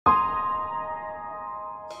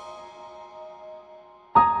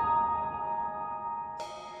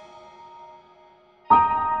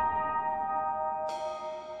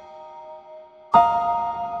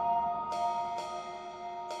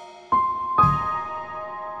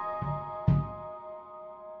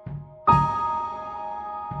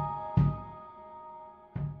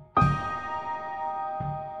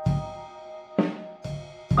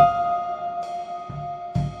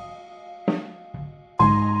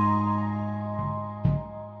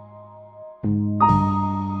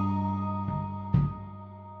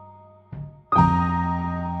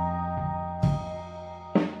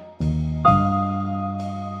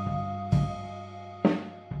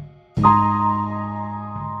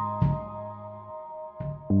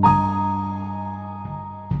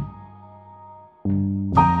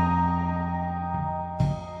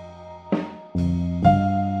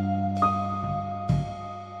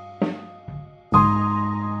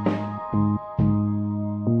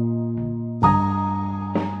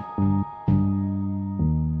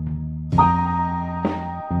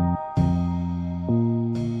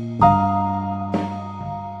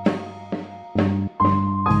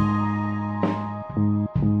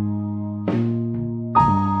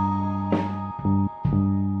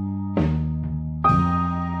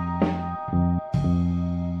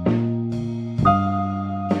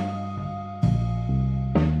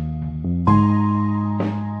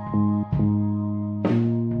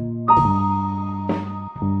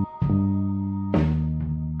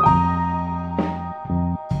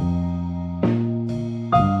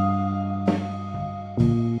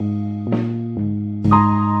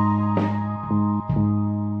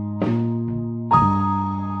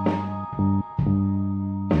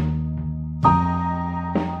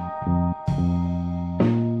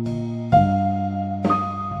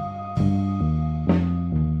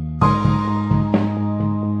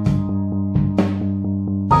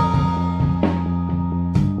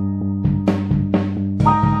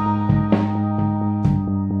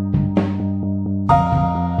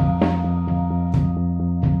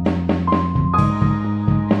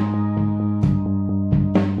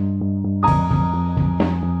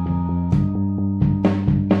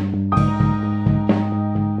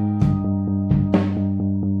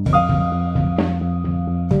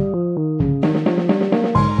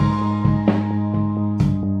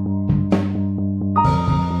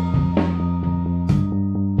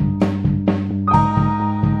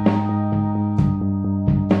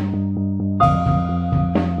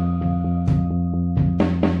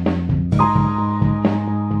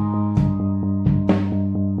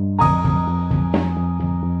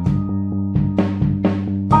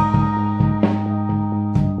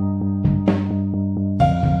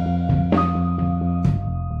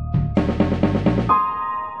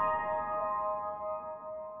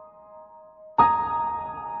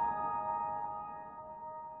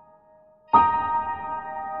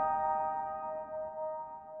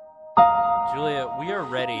Julia, we are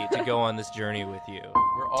ready to go on this journey with you.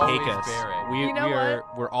 We're always Take us. Barrett.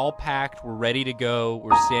 We're all packed. We're ready to go.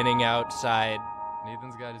 We're standing outside.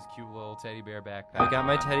 Nathan's got his cute little teddy bear backpack. I got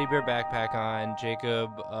my teddy bear backpack on.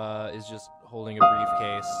 Jacob is just holding a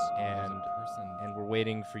briefcase, and we're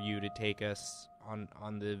waiting for you to take us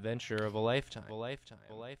on the adventure of a lifetime.